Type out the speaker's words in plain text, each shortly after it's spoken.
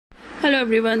Hello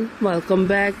everyone, welcome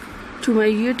back to my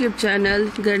YouTube channel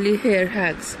Girly Hair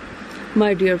Hacks.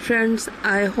 My dear friends,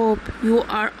 I hope you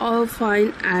are all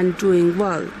fine and doing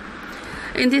well.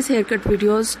 In this haircut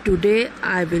videos today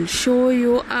I will show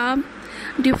you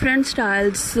different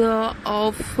styles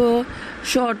of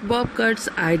short bob cuts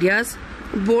ideas,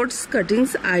 boards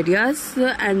cuttings ideas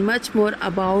and much more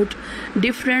about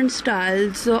different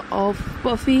styles of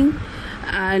puffing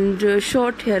and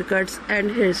short haircuts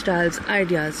and hairstyles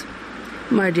ideas.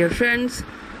 My dear friends,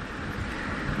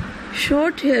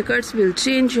 short haircuts will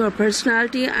change your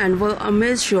personality and will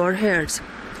amaze your hairs.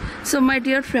 So my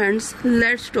dear friends,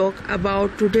 let's talk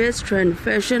about today's trend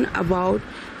fashion about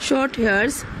short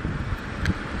hairs,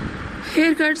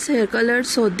 haircuts, hair colors.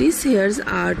 So these hairs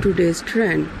are today's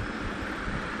trend.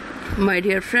 My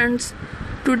dear friends,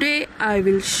 today I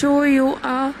will show you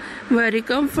a very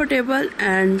comfortable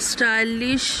and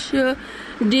stylish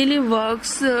daily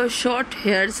works short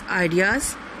hairs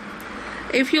ideas.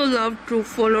 If you love to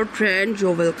follow trend,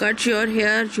 you will cut your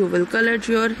hair, you will color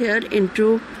your hair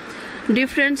into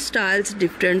different styles,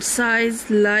 different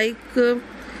size, like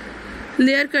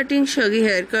layer cutting, shaggy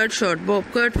haircut, short bob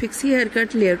cut, fixie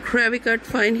haircut, layer crabby cut,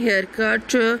 fine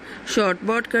haircut, short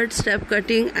bob cut, step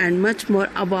cutting and much more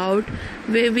about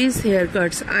wavies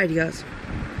haircuts ideas.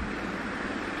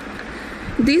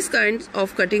 These kinds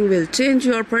of cutting will change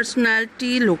your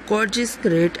personality, look gorgeous,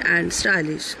 great and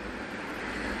stylish.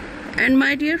 And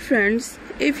my dear friends,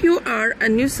 if you are a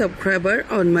new subscriber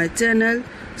on my channel,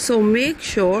 so make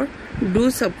sure do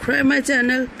subscribe my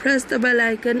channel, press the bell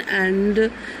icon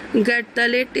and get the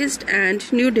latest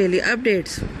and new daily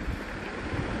updates.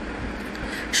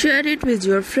 Share it with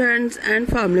your friends and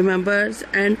family members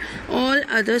and all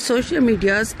other social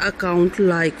medias account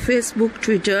like Facebook,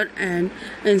 Twitter and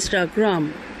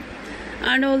Instagram.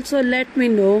 And also let me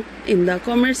know in the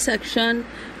comment section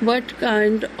what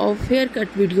kind of haircut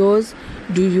videos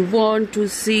do you want to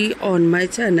see on my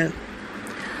channel.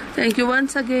 Thank you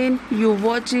once again, you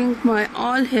watching my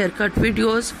all haircut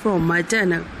videos from my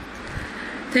channel.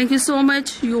 Thank you so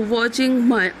much, you watching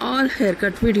my all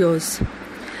haircut videos.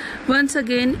 Once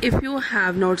again, if you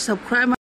have not subscribed